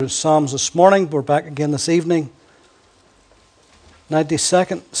Psalms this morning. We're back again this evening.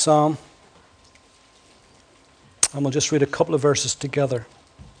 92nd Psalm. And we'll just read a couple of verses together.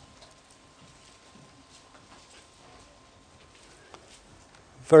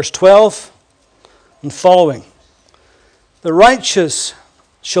 Verse 12 and following. The righteous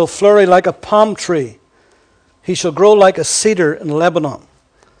shall flourish like a palm tree. He shall grow like a cedar in Lebanon.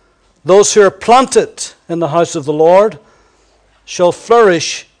 Those who are planted in the house of the Lord shall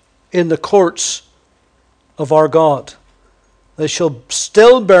flourish in the courts of our God. They shall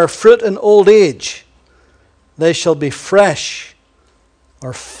still bear fruit in old age. They shall be fresh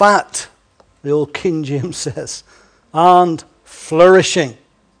or fat, the old King James says, and flourishing.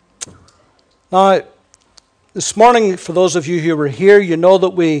 Now, this morning, for those of you who were here, you know that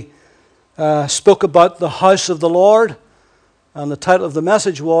we spoke about the house of the Lord, and the title of the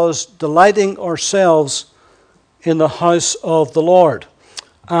message was Delighting Ourselves in the House of the Lord.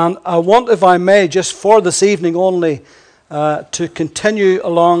 And I want, if I may, just for this evening only, to continue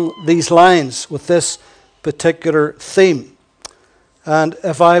along these lines with this particular theme. And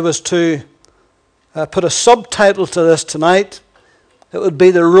if I was to put a subtitle to this tonight, it would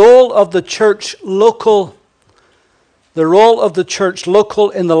be the role of the church local. The role of the church local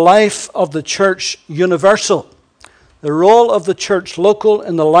in the life of the church universal. The role of the church local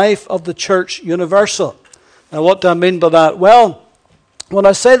in the life of the church universal. Now, what do I mean by that? Well, when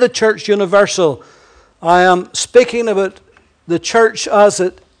I say the church universal, I am speaking about the church as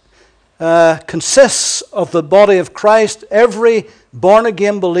it consists of the body of Christ, every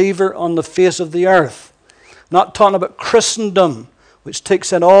born-again believer on the face of the earth. Not talking about Christendom, which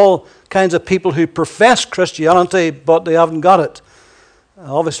takes in all kinds of people who profess Christianity, but they haven't got it.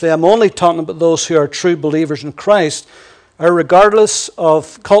 Obviously, I'm only talking about those who are true believers in Christ, regardless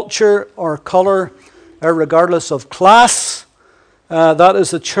of culture or color, regardless of class. That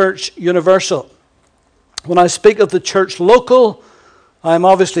is the church universal. When I speak of the church local, I'm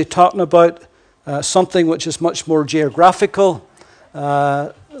obviously talking about something which is much more geographical,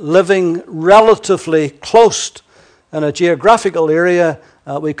 living relatively close in a geographical area.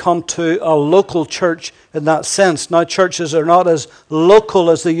 We come to a local church in that sense. Now, churches are not as local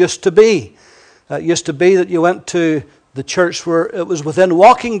as they used to be. It used to be that you went to the church where it was within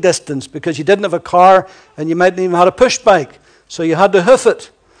walking distance because you didn't have a car and you mightn't even have a push bike. So you had to hoof it.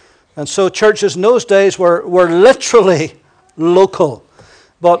 And so churches in those days were literally local.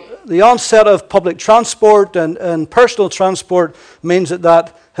 But the onset of public transport and personal transport means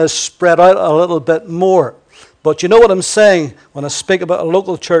that has spread out a little bit more. But you know what I'm saying when I speak about a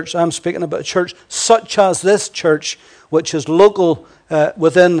local church? I'm speaking about a church such as this church, which is local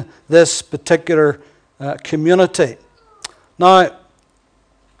within this particular community. Now,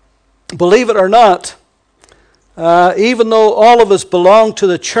 believe it or not, even though all of us belong to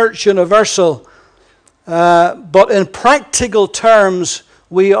the church universal, but in practical terms,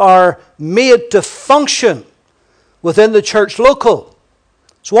 we are made to function within the church local.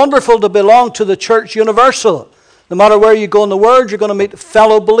 It's wonderful to belong to the church universal. No matter where you go in the world, you're going to meet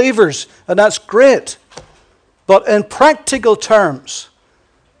fellow believers, and that's great. But in practical terms,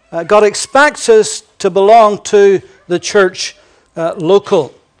 God expects us to belong to the church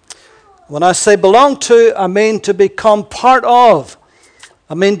local. When I say belong to, I mean to become part of.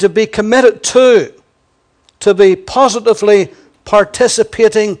 I mean to be committed to be positively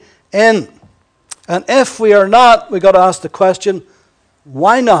participating in. And if we are not, we've got to ask the question,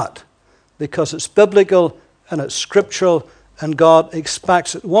 why not? Because it's biblical and it's scriptural and God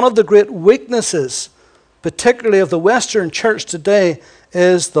expects it. One of the great weaknesses, particularly of the Western church today,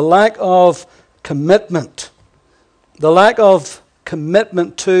 is the lack of commitment. The lack of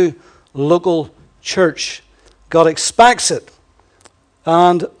commitment to local church. God expects it.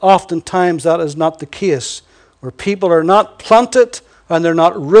 And oftentimes that is not the case, where people are not planted and they're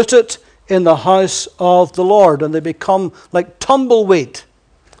not rooted in the house of the Lord, and they become like tumbleweed.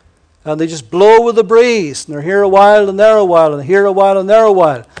 And they just blow with the breeze, and they're here a while and there a while, and here a while and there a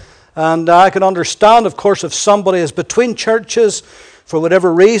while. And I can understand, of course, if somebody is between churches, for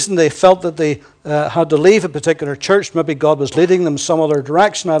whatever reason they felt that they had to leave a particular church, maybe God was leading them some other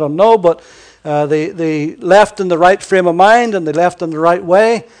direction, I don't know, but they left in the right frame of mind and they left in the right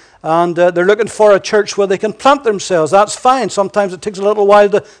way, and they're looking for a church where they can plant themselves. That's fine. Sometimes it takes a little while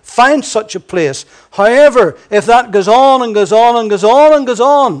to find such a place. However, if that goes on and goes on and goes on and goes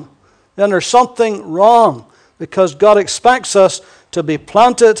on, then there's something wrong, because God expects us to be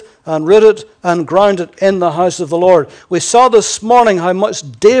planted and rooted and grounded in the house of the Lord. We saw this morning how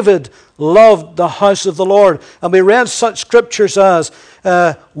much David loved the house of the Lord. And we read such scriptures as,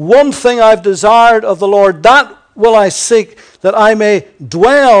 one thing I've desired of the Lord, that will I seek, that I may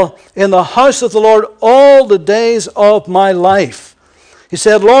dwell in the house of the Lord all the days of my life. He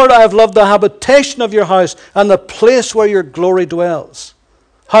said, Lord, I have loved the habitation of your house and the place where your glory dwells.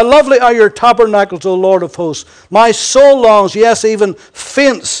 How lovely are your tabernacles, O Lord of hosts. My soul longs, yes, even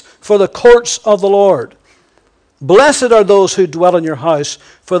faints for the courts of the Lord. Blessed are those who dwell in your house,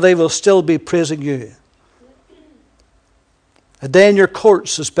 for they will still be praising you. A day in your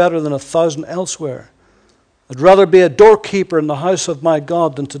courts is better than 1,000 elsewhere. I'd rather be a doorkeeper in the house of my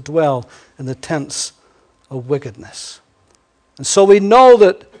God than to dwell in the tents of wickedness. And so we know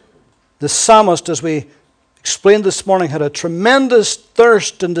that the psalmist, as we explained this morning, had a tremendous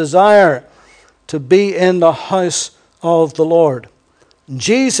thirst and desire to be in the house of the Lord.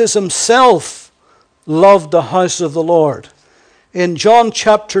 Jesus himself loved the house of the Lord. In John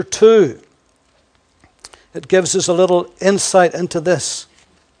chapter 2, it gives us a little insight into this.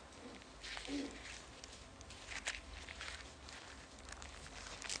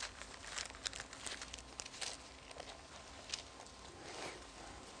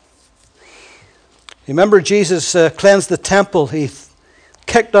 Remember, Jesus cleansed the temple. He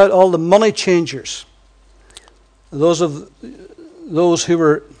kicked out all the money changers, those who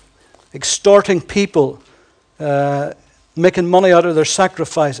were extorting people, making money out of their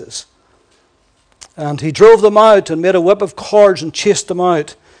sacrifices. And he drove them out and made a whip of cords and chased them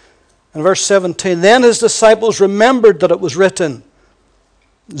out. And verse 17, then his disciples remembered that it was written,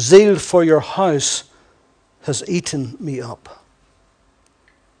 zeal for your house has eaten me up.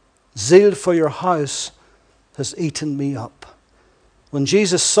 Zeal for your house has eaten me up. When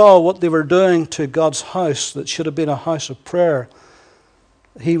Jesus saw what they were doing to God's house that should have been a house of prayer,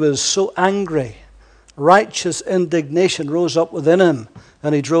 he was so angry. Righteous indignation rose up within him,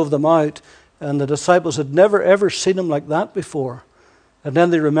 and he drove them out. And the disciples had never ever seen him like that before. And then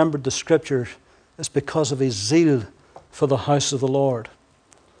they remembered the scripture. It's because of his zeal for the house of the Lord.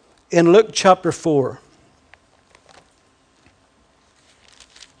 In Luke chapter 4,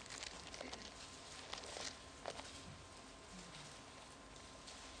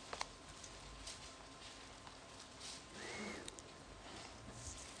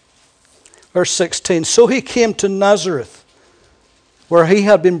 verse 16, so he came to Nazareth, where he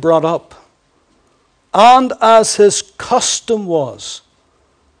had been brought up. And as his custom was,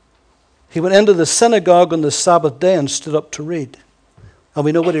 he went into the synagogue on the Sabbath day and stood up to read. And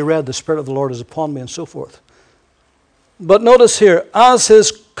we know what he read, the Spirit of the Lord is upon me, and so forth. But notice here, as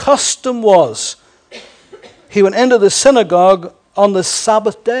his custom was, he went into the synagogue on the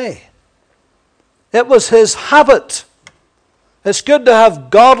Sabbath day. It was his habit. It's good to have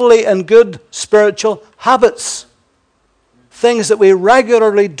godly and good spiritual habits. Things that we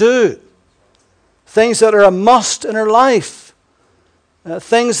regularly do. Things that are a must in our life.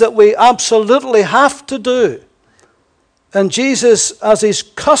 Things that we absolutely have to do. And Jesus, as his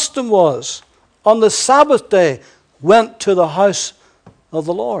custom was, on the Sabbath day, went to the house of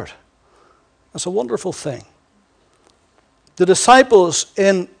the Lord. That's a wonderful thing. The disciples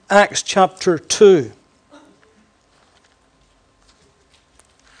in Acts chapter 2,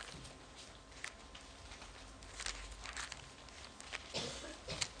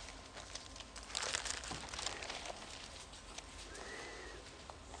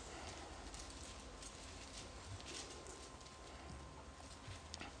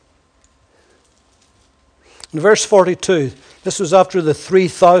 in verse 42, this was after the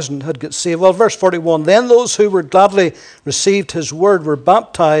 3,000 had got saved. Well, verse 41, then those who were gladly received his word were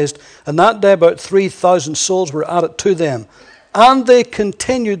baptized, and that day about 3,000 souls were added to them. And they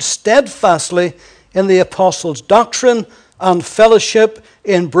continued steadfastly in the apostles' doctrine and fellowship,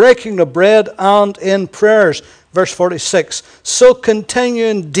 in breaking of bread and in prayers. Verse 46, so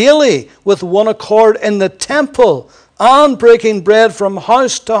continuing daily with one accord in the temple, and breaking bread from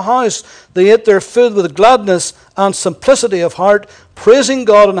house to house, they ate their food with gladness and simplicity of heart, praising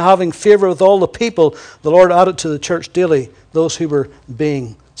God and having favor with all the people. The Lord added to the church daily those who were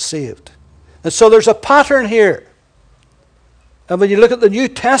being saved. And so there's a pattern here. And when you look at the New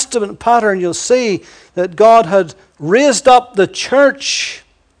Testament pattern, you'll see that God had raised up the church.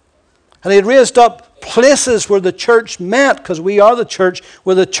 And he had raised up places where the church met, because we are the church,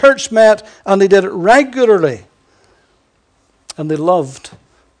 where the church met, and they did it regularly. And they loved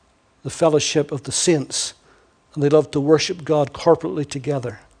the fellowship of the saints. And they loved to worship God corporately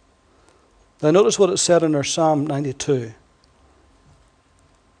together. Now notice what it said in our Psalm 92.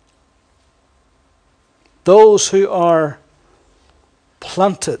 Those who are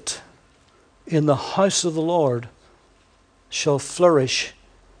planted in the house of the Lord shall flourish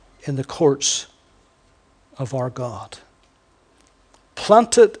in the courts of our God.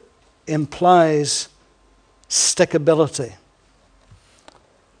 Planted implies stickability.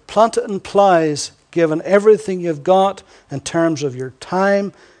 Planted implies giving everything you've got in terms of your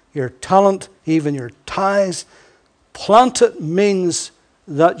time, your talent, even your tithes. Planted means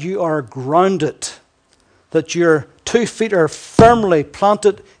that you are grounded, that your 2 feet are firmly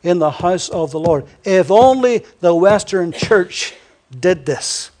planted in the house of the Lord. If only the Western church did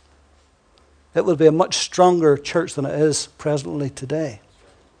this, it would be a much stronger church than it is presently today.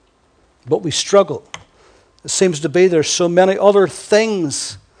 But we struggle. It seems to be there's so many other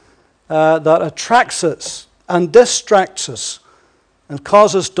things that attracts us and distracts us and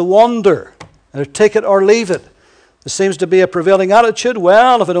causes us to wander, or take it or leave it. There seems to be a prevailing attitude,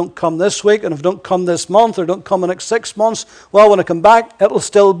 well, if I don't come this week, and if I don't come this month, or don't come in the next 6 months, well, when I come back, it'll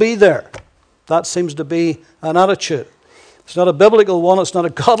still be there. That seems to be an attitude. It's not a biblical one, it's not a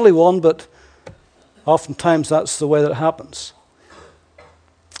godly one, but oftentimes that's the way that it happens.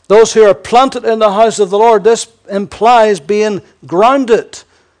 Those who are planted in the house of the Lord, this implies being grounded.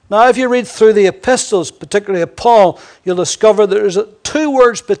 Now, if you read through the epistles, particularly of Paul, you'll discover there's 2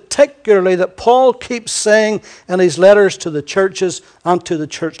 words particularly that Paul keeps saying in his letters to the churches and to the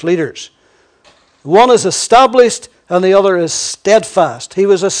church leaders. One is established and the other is steadfast. He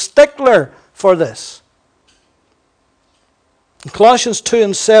was a stickler for this. In Colossians 2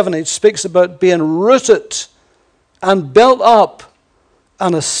 and 7, it speaks about being rooted and built up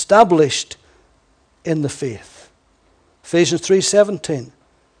and established in the faith. Ephesians 3:17.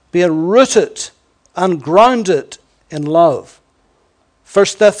 Being rooted and grounded in love.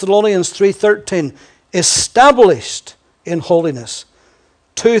 1 Thessalonians 3:13, established in holiness.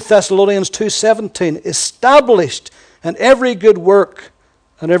 2 Thessalonians 2:17, established in every good work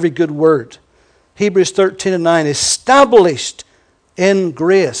and every good word. Hebrews 13:9, established in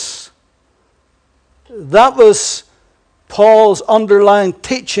grace. That was Paul's underlying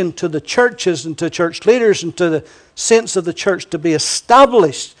teaching to the churches and to church leaders and to the saints of the church, to be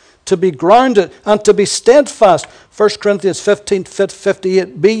established, to be grounded, and to be steadfast. 1 Corinthians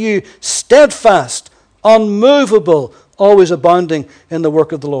 15:58, be you steadfast, unmovable, always abounding in the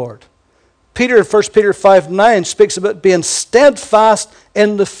work of the Lord. 1 Peter 5:9 speaks about being steadfast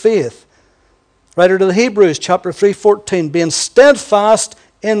in the faith. Writer to the Hebrews, chapter 3:14, being steadfast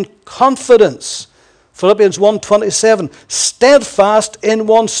in confidence. Philippians 1:27, steadfast in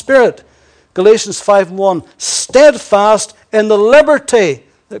one spirit. Galatians 5:1, steadfast in the liberty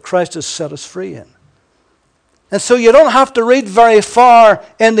that Christ has set us free in. And so you don't have to read very far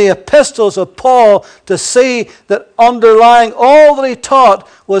in the epistles of Paul to see that underlying all that he taught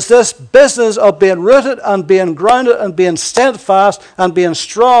was this business of being rooted and being grounded and being steadfast and being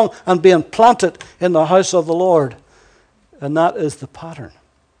strong and being planted in the house of the Lord. And that is the pattern.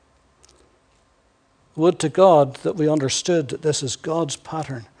 Would to God that we understood that this is God's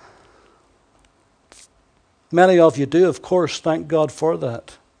pattern. Many of you do, of course, thank God for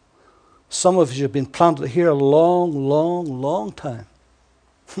that. Some of you have been planted here a long, long, long time.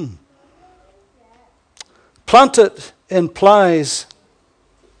 Planted implies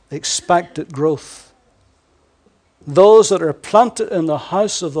expected growth. Those that are planted in the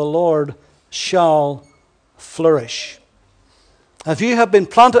house of the Lord shall flourish. If you have been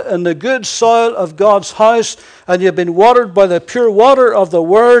planted in the good soil of God's house, and you've been watered by the pure water of the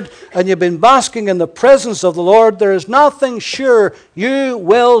Word, and you've been basking in the presence of the Lord, there is nothing sure you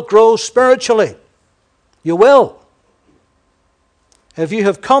will grow spiritually. You will. If you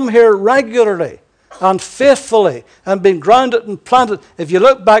have come here regularly and faithfully and been grounded and planted, if you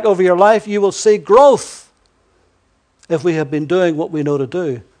look back over your life, you will see growth. If we have been doing what we know to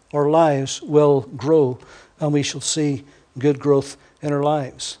do, our lives will grow, and we shall see good growth in our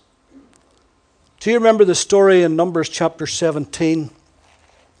lives. Do you remember the story in Numbers chapter 17?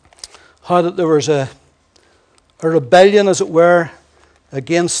 How that there was a rebellion, as it were,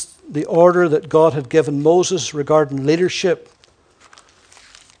 against the order that God had given Moses regarding leadership.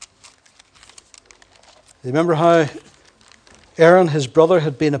 You remember how Aaron, his brother,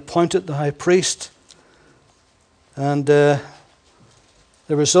 had been appointed the high priest? And there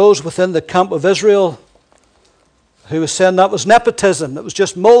was those within the camp of Israel who was saying that was nepotism. It was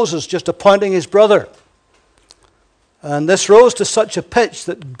just Moses just appointing his brother. And this rose to such a pitch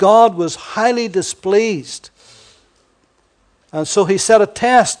that God was highly displeased. And so he set a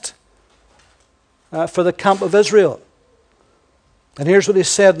test for the camp of Israel. And here's what he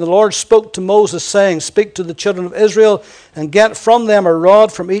said. The Lord spoke to Moses, saying, speak to the children of Israel, and get from them a rod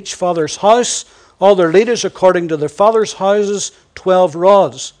from each father's house, all their leaders according to their father's houses, 12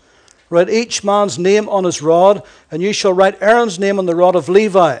 rods. Write each man's name on his rod, and you shall write Aaron's name on the rod of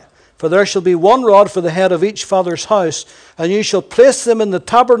Levi. For there shall be one rod for the head of each father's house, and you shall place them in the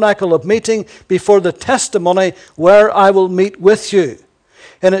tabernacle of meeting before the testimony where I will meet with you.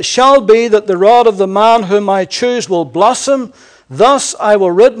 And it shall be that the rod of the man whom I choose will blossom. Thus I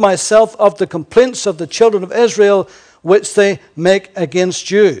will rid myself of the complaints of the children of Israel, which they make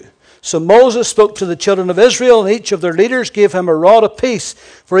against you. So Moses spoke to the children of Israel, and each of their leaders gave him a rod apiece,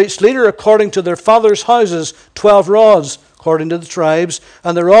 for each leader according to their fathers' houses, 12 rods, according to the tribes.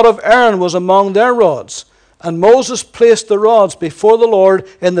 And the rod of Aaron was among their rods. And Moses placed the rods before the Lord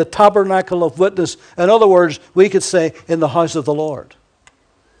in the tabernacle of witness. In other words, we could say, in the house of the Lord.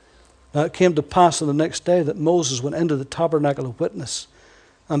 Now it came to pass on the next day that Moses went into the tabernacle of witness.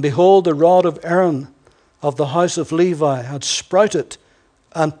 And behold, the rod of Aaron of the house of Levi had sprouted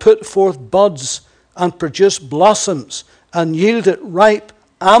and put forth buds and produced blossoms and yielded ripe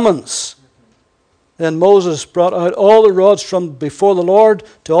almonds. Then Moses brought out all the rods from before the Lord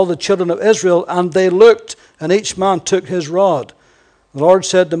to all the children of Israel, and they looked, and each man took his rod. The Lord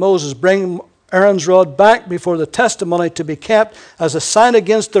said to Moses, bring Aaron's rod back before the testimony to be kept as a sign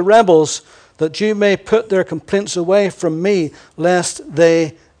against the rebels, that you may put their complaints away from me, lest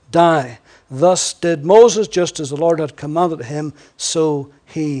they die. Thus did Moses, just as the Lord had commanded him, so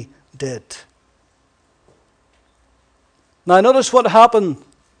he did. Now notice what happened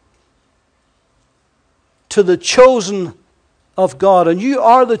to the chosen of God. And you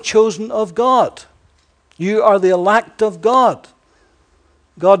are the chosen of God. You are the elect of God.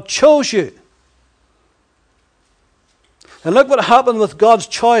 God chose you. And look what happened with God's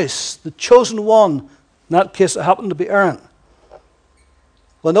choice. The chosen one, in that case it happened to be Aaron.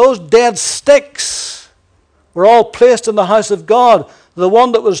 When those dead sticks were all placed in the house of God, the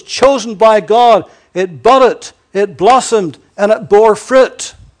one that was chosen by God, it budded, it blossomed, and it bore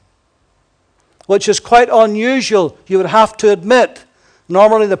fruit. Which is quite unusual, you would have to admit.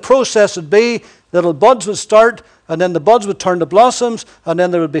 Normally the process would be little buds would start, and then the buds would turn to blossoms, and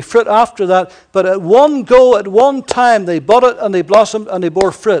then there would be fruit after that. But at one go, at one time, they budded and they blossomed and they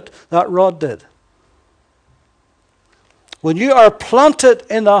bore fruit. That rod did. When you are planted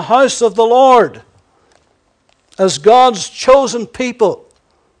in the house of the Lord as God's chosen people,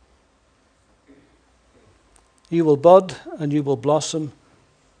 you will bud and you will blossom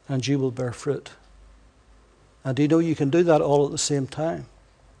and you will bear fruit. And you know you can do that all at the same time.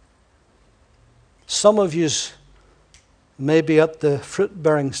 Some of you may be at the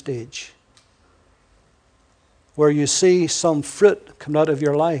fruit-bearing stage where you see some fruit come out of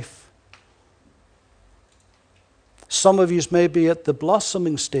your life. Some of you may be at the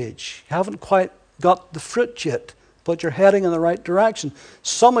blossoming stage. You haven't quite got the fruit yet, but you're heading in the right direction.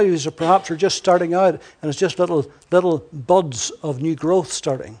 Some of you perhaps are just starting out, and it's just little buds of new growth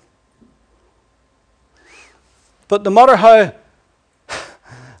starting. But no matter how,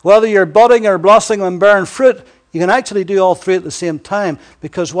 whether you're budding or blossoming and bearing fruit, you can actually do all three at the same time,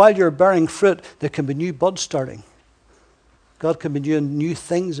 because while you're bearing fruit, there can be new buds starting. God can be doing new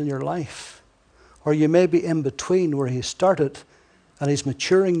things in your life. Or you may be in between where He started and He's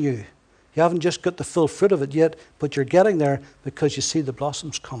maturing you. You haven't just got the full fruit of it yet, but you're getting there because you see the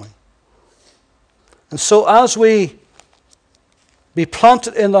blossoms coming. And so as we be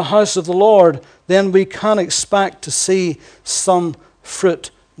planted in the house of the Lord, then we can expect to see some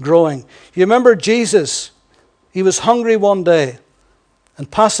fruit growing. You remember Jesus, He was hungry one day, and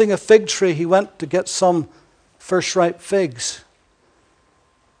passing a fig tree, He went to get some first ripe figs.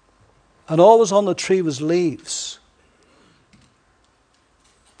 And all was on the tree was leaves.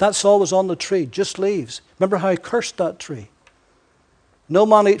 That's all was on the tree, just leaves. Remember how He cursed that tree? No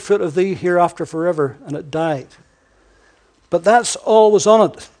man eat fruit of thee hereafter forever, and it died. But that's all was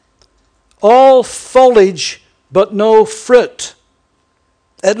on it. All foliage, but no fruit.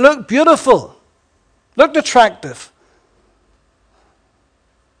 It looked beautiful, looked attractive,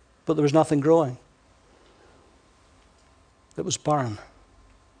 but there was nothing growing. It was barren.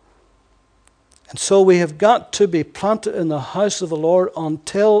 And so we have got to be planted in the house of the Lord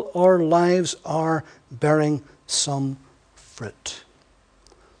until our lives are bearing some fruit.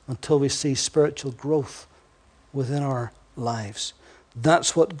 Until we see spiritual growth within our lives.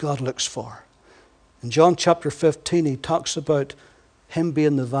 That's what God looks for. In John chapter 15, He talks about Him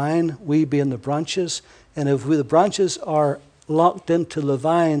being the vine, we being the branches. And if the branches are locked into the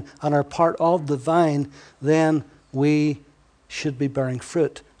vine and are part of the vine, then we should be bearing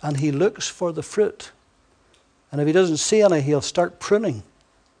fruit. And He looks for the fruit. And if He doesn't see any, He'll start pruning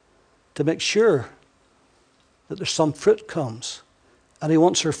to make sure that there's some fruit comes. And He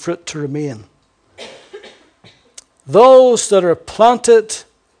wants our fruit to remain. Those that are planted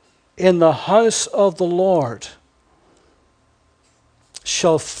in the house of the Lord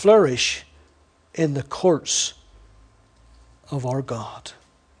shall flourish in the courts of our God.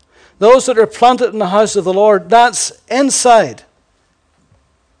 Those that are planted in the house of the Lord, that's inside.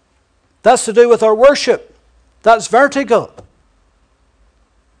 That's to do with our worship. That's vertical.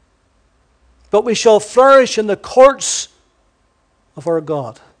 But we shall flourish in the courts of our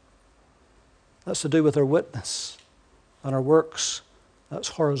God. That's to do with our witness and our works. That's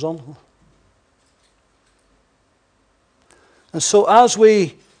horizontal. And so as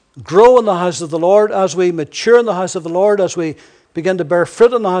we grow in the house of the Lord, as we mature in the house of the Lord, as we begin to bear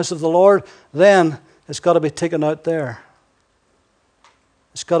fruit in the house of the Lord, then it's got to be taken out there.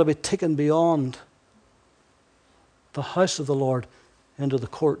 It's got to be taken beyond the house of the Lord into the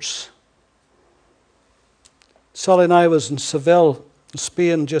courts. Sally and I was in Seville, in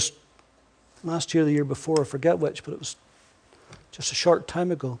Spain, just last year, the year before, I forget which, but it was just a short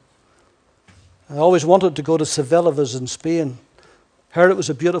time ago. I always wanted to go to Seville if I was in Spain. Heard it was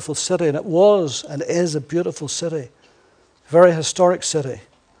a beautiful city, and it was and is a beautiful city. Very historic city.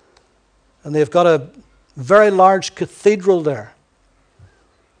 And they've got a very large cathedral there.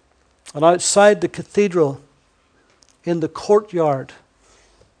 And outside the cathedral, in the courtyard,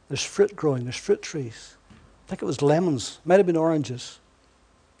 there's fruit growing, there's fruit trees. I think it was lemons, might have been oranges,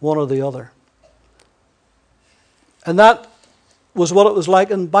 one or the other. And that was what it was like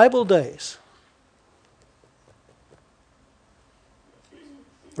in Bible days.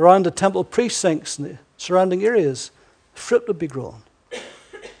 Around the temple precincts and the surrounding areas, fruit would be grown.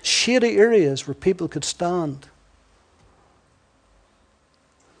 Shady areas where people could stand.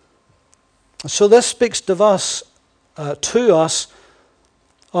 So this speaks to us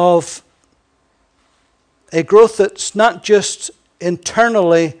of a growth that's not just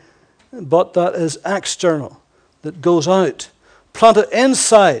internally, but that is external, that goes out. Planted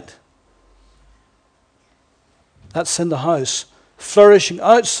inside, that's in the house. Flourishing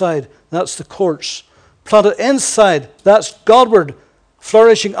outside, that's the courts. Planted inside, that's Godward.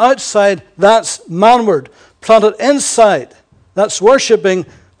 Flourishing outside, that's manward. Planted inside, that's worshipping.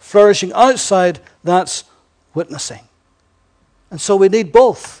 Flourishing outside, that's witnessing. And so we need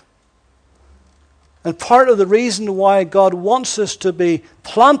both. And part of the reason why God wants us to be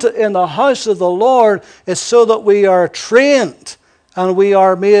planted in the house of the Lord is so that we are trained and we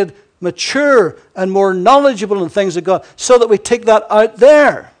are made mature and more knowledgeable in things of God, so that we take that out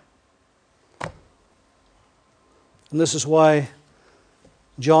there. And this is why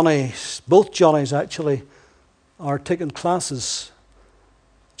both Johnnies actually, are taking classes.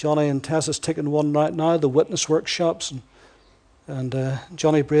 Johnny and Tessa's taking one right now, the witness workshops, and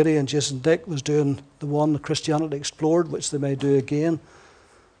Johnny Brady and Jason Dick was doing the one, the Christianity Explored, which they may do again.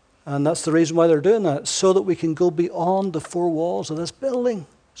 And that's the reason why they're doing that, so that we can go beyond the four walls of this building.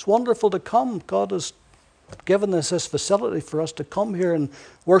 It's wonderful to come. God has given us this facility for us to come here and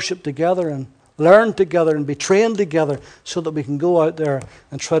worship together and learn together and be trained together, so that we can go out there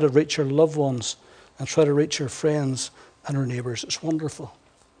and try to reach our loved ones and try to reach our friends and our neighbours. It's wonderful.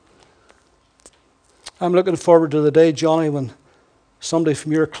 I'm looking forward to the day, Johnny, when somebody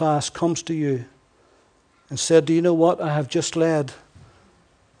from your class comes to you and said, "Do you know what? I have just led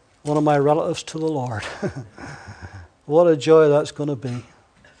one of my relatives to the Lord." What a joy that's going to be.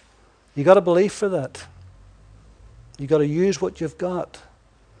 You got to believe for that. You got to use what you've got.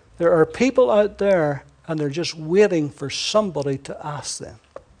 There are people out there, and they're just waiting for somebody to ask them.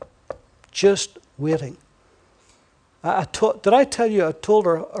 Just waiting. Did I tell you? I told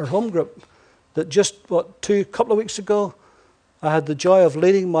our home group that just a couple of weeks ago, I had the joy of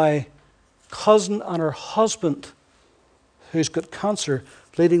leading my cousin and her husband, who's got cancer,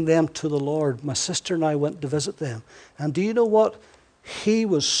 leading them to the Lord. My sister and I went to visit them. And do you know what? He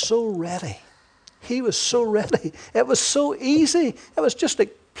was so ready. He was so ready. It was so easy. It was just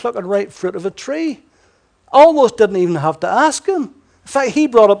like plucking ripe fruit of a tree. Almost didn't even have to ask him. In fact, he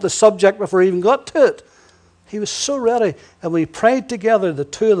brought up the subject before he even got to it. He was so ready. And we prayed together, the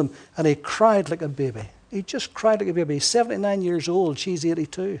two of them, and he cried like a baby. He just cried like a baby. He's 79 years old. She's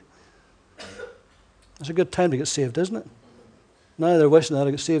 82. It's a good time to get saved, isn't it? Now they're wishing they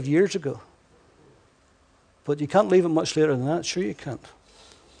had got saved years ago. But you can't leave it much later than that. Sure you can't.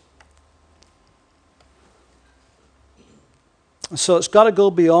 So it's got to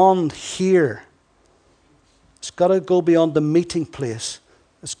go beyond here. It's got to go beyond the meeting place.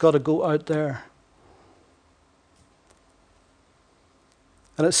 It's got to go out there.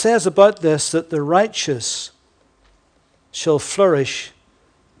 And it says about this that the righteous shall flourish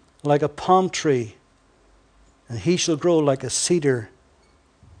like a palm tree, and he shall grow like a cedar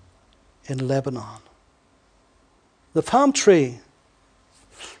in Lebanon. The palm tree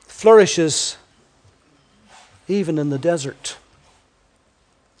flourishes even in the desert,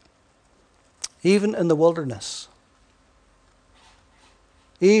 even in the wilderness,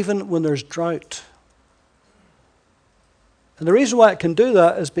 even when there's drought And the reason why it can do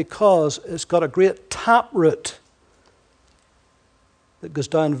that is because it's got a great tap root that goes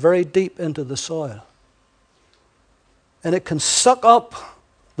down very deep into the soil. And it can suck up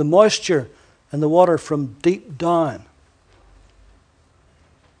the moisture and the water from deep down.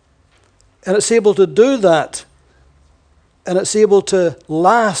 And it's able to do that. And it's able to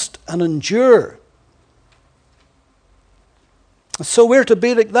last and endure. So we're to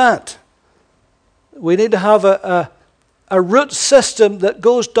be like that. We need to have a root system that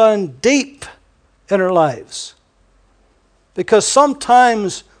goes down deep in our lives. Because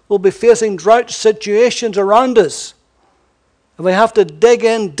sometimes we'll be facing drought situations around us. And we have to dig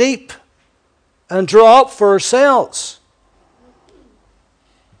in deep and draw up for ourselves.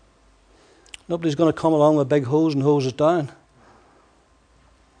 Nobody's going to come along with big hose and hose us down.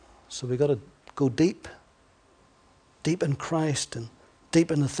 So we've got to go deep. Deep in Christ and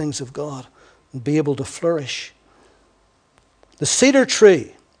deep in the things of God. And be able to flourish. The cedar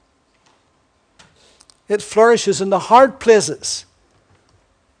tree. It flourishes in the hard places.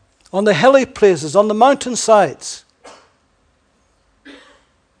 On the hilly places. On the mountainsides.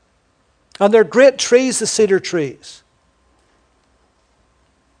 And they're great trees, the cedar trees.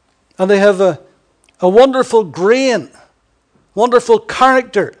 And they have a wonderful grain, wonderful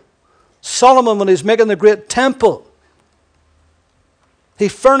character. Solomon, when he's making the great temple, he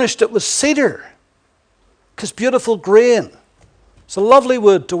furnished it with cedar, because beautiful grain. It's a lovely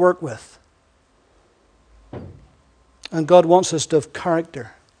wood to work with. And God wants us to have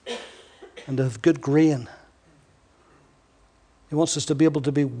character and to have good grain. He wants us to be able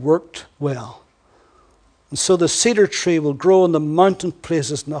to be worked well. And so the cedar tree will grow in the mountain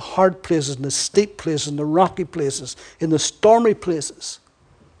places, in the hard places, in the steep places, in the rocky places, in the stormy places.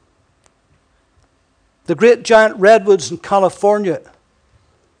 The great giant redwoods in California,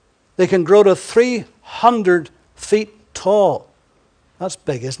 they can grow to 300 feet tall. That's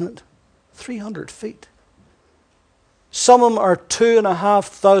big, isn't it? 300 feet. Some of them are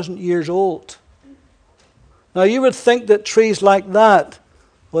 2,500 years old. Now you would think that trees like that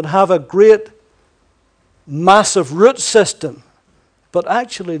would have a great massive root system, but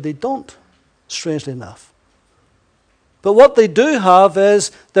actually they don't, strangely enough. But what they do have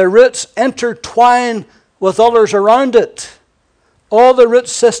is their roots intertwine with others around it. All the root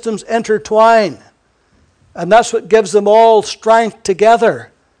systems intertwine. And that's what gives them all strength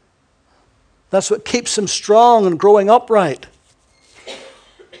together. That's what keeps them strong and growing upright.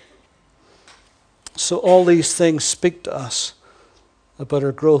 So all these things speak to us about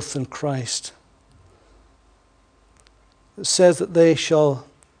our growth in Christ. It says that they shall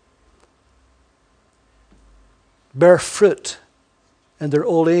bear fruit in their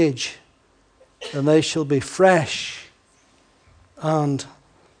old age, and they shall be fresh and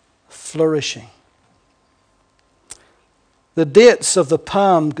flourishing. The dates of the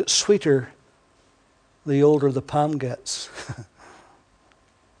palm get sweeter the older the palm gets.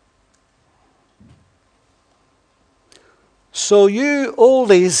 So you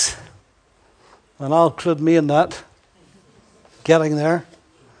oldies, and I'll include me in that, getting there,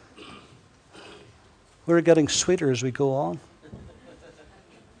 we're getting sweeter as we go on.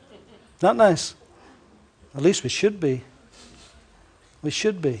 Not nice. At least we should be. We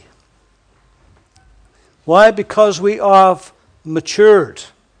should be. Why? Because we have matured.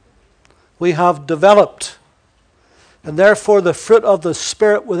 We have developed. And therefore the fruit of the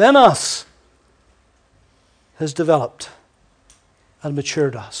Spirit within us has developed and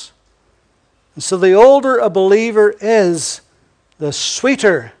matured us. And so the older a believer is, the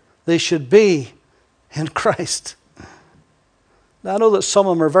sweeter they should be in Christ. Now I know that some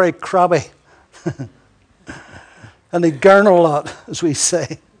of them are very crabby. And they gurn a lot, as we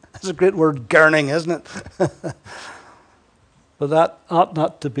say. That's a great word, gurning, isn't it? But that ought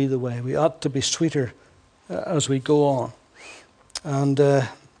not to be the way. We ought to be sweeter as we go on. And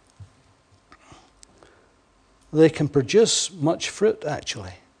they can produce much fruit,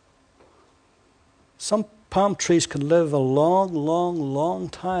 actually. Some palm trees can live a long, long, long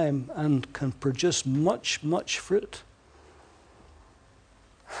time and can produce much, much fruit.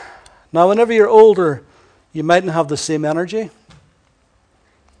 Now, whenever you're older, you mightn't have the same energy.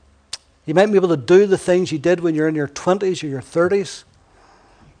 You might be able to do the things you did when you're in your 20s or your 30s.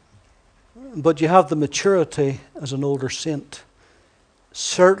 But you have the maturity as an older saint.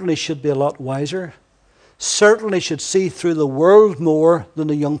 Certainly should be a lot wiser. Certainly should see through the world more than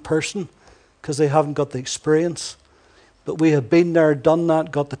a young person because they haven't got the experience. But we have been there, done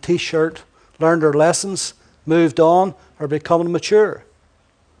that, got the t-shirt, learned our lessons, moved on, are becoming mature.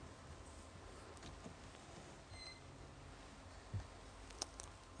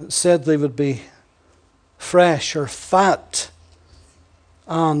 It said they would be fresh or fat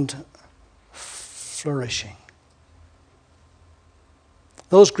and flourishing.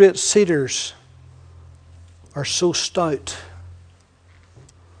 Those great cedars are so stout.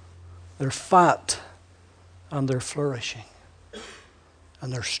 They're fat and they're flourishing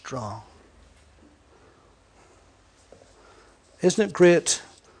and they're strong. Isn't it great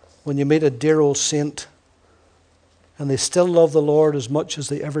when you meet a dear old saint and they still love the Lord as much as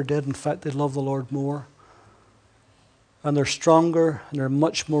they ever did? In fact, they love the Lord more. And they're stronger and they're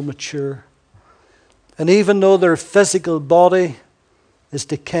much more mature. And even though their physical body is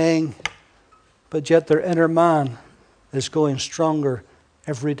decaying, but yet their inner man is going stronger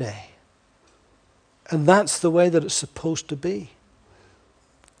every day. And that's the way that it's supposed to be.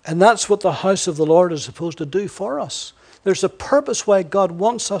 And that's what the house of the Lord is supposed to do for us. There's a purpose why God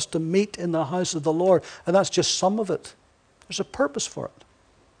wants us to meet in the house of the Lord, and that's just some of it. There's a purpose for it.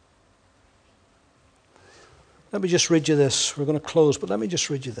 Let me just read you this. We're going to close, but let me just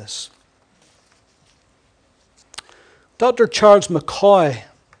read you this. Dr. Charles McCoy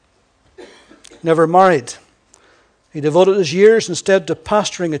never married. He devoted his years instead to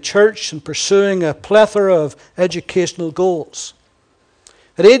pastoring a church and pursuing a plethora of educational goals.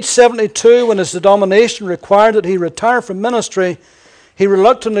 At age 72, when his denomination required that he retire from ministry, he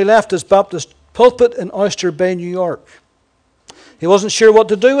reluctantly left his Baptist pulpit in Oyster Bay, New York. He wasn't sure what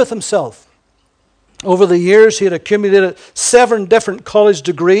to do with himself. Over the years, he had accumulated 7 different college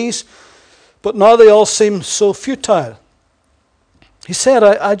degrees, but now they all seemed so futile. He said,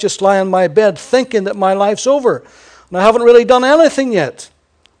 I just lie on my bed thinking that my life's over, and I haven't really done anything yet.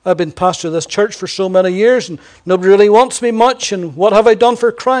 I've been pastor of this church for so many years, and nobody really wants me much, and what have I done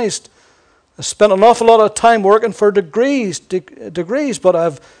for Christ? I spent an awful lot of time working for degrees, but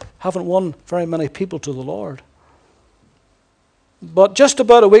I haven't won very many people to the Lord. But just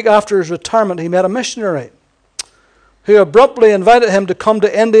about a week after his retirement, he met a missionary who abruptly invited him to come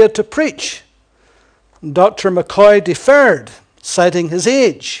to India to preach. Dr. McCoy deferred, citing his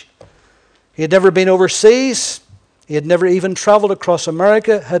age. He had never been overseas. He had never even traveled across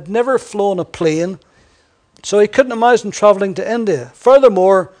America, had never flown a plane, so he couldn't imagine traveling to India.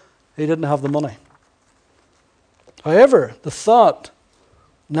 Furthermore, he didn't have the money. However, the thought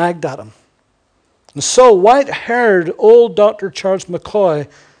nagged at him. And so white-haired old Dr. Charles McCoy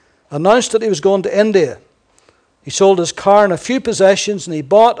announced that he was going to India. He sold his car and a few possessions, and he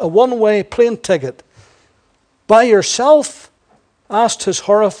bought a one-way plane ticket. By yourself? Asked his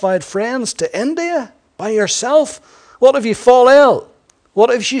horrified friends. To India? By yourself? What if you fall ill? What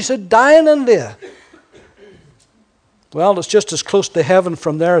if you should die in India? Well, it's just as close to heaven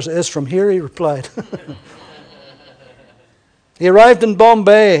from there as it is from here, he replied. He arrived in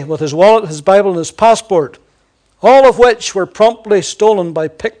Bombay with his wallet, his Bible, and his passport, all of which were promptly stolen by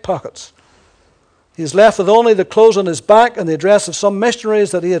pickpockets. He was left with only the clothes on his back and the address of some missionaries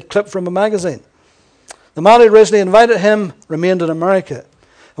that he had clipped from a magazine. The man who originally invited him remained in America.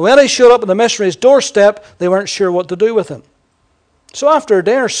 And when he showed up on the missionary's doorstep, they weren't sure what to do with him. So after a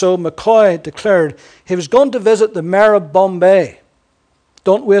day or so, McCoy declared he was going to visit the mayor of Bombay.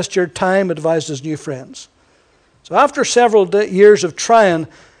 Don't waste your time, advised his new friends. So after several years of trying,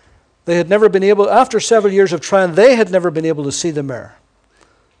 they had never been able to see the mayor.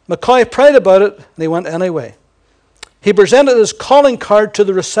 McCoy prayed about it, and he went anyway. He presented his calling card to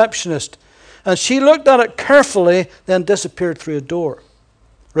the receptionist, and she looked at it carefully, then disappeared through a door.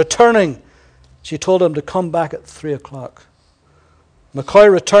 Returning, she told him to come back at 3 o'clock.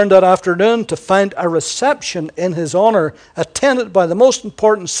 McCoy returned that afternoon to find a reception in his honor attended by the most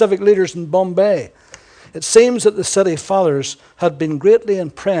important civic leaders in Bombay. It seems that the city fathers had been greatly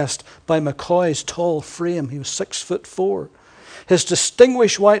impressed by McCoy's tall frame. He was 6'4", his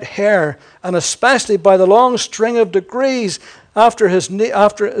distinguished white hair, and especially by the long string of degrees after his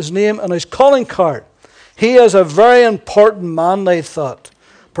name and his calling card. He is a very important man, they thought.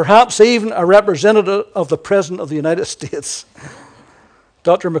 Perhaps even a representative of the President of the United States.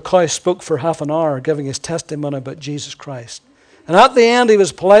 Dr. McCoy spoke for half an hour, giving his testimony about Jesus Christ. And at the end, he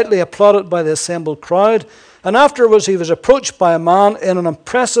was politely applauded by the assembled crowd. And afterwards, he was approached by a man in an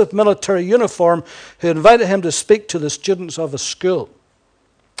impressive military uniform who invited him to speak to the students of his school.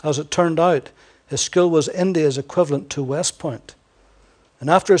 As it turned out, his school was India's equivalent to West Point. And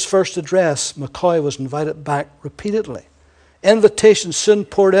after his first address, McCoy was invited back repeatedly. Invitations soon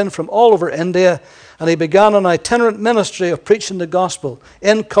poured in from all over India, and he began an itinerant ministry of preaching the gospel.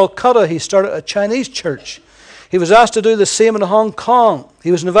 In Calcutta, he started a Chinese church. He was asked to do the same in Hong Kong.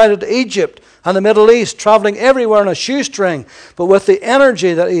 He was invited to Egypt and the Middle East, traveling everywhere on a shoestring, but with the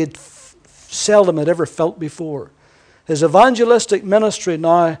energy that he seldom had ever felt before. His evangelistic ministry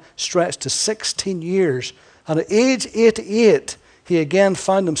now stretched to 16 years, and at age 88, he again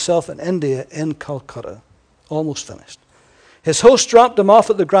found himself in India, in Calcutta, almost finished. His host dropped him off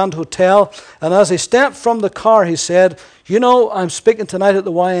at the Grand Hotel, and as he stepped from the car, he said, "You know, I'm speaking tonight at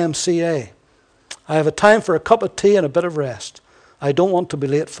the YMCA. I have a time for a cup of tea and a bit of rest. I don't want to be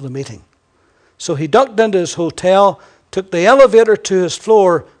late for the meeting." So he ducked into his hotel, took the elevator to his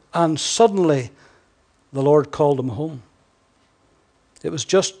floor, and suddenly the Lord called him home. It was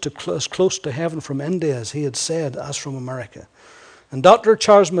just as close to heaven from India as he had said, as from America. And Dr.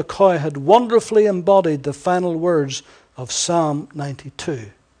 Charles McCoy had wonderfully embodied the final words of Psalm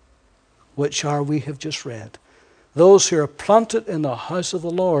 92, which we have just read. Those who are planted in the house of the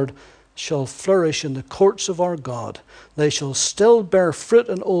Lord shall flourish in the courts of our God. They shall still bear fruit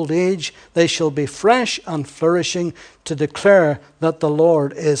in old age. They shall be fresh and flourishing to declare that the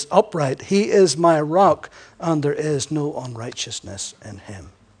Lord is upright. He is my rock, and there is no unrighteousness in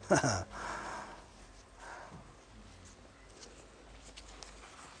him.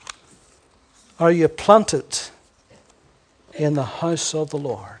 Are you planted in the house of the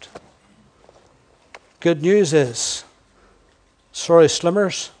Lord? Good news is, sorry,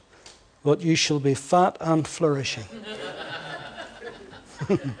 slimmers, but you shall be fat and flourishing.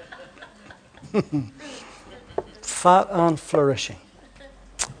 Fat and flourishing.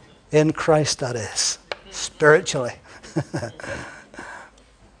 In Christ, that is. Spiritually.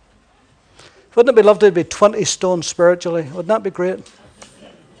 Wouldn't it be lovely to be 20 stone spiritually? Wouldn't that be great?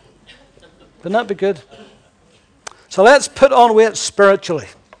 Wouldn't that be good? So let's put on weight spiritually.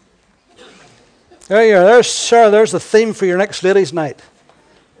 There you are. There's Sarah. There's the theme for your next ladies' night.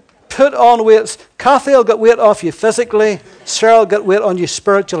 Put on weight. Kathy will get weight off you physically. Sarah will get weight on you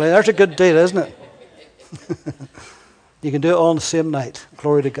spiritually. There's a good deal, isn't it? You can do it all on the same night.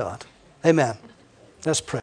 Glory to God. Amen. Let's pray.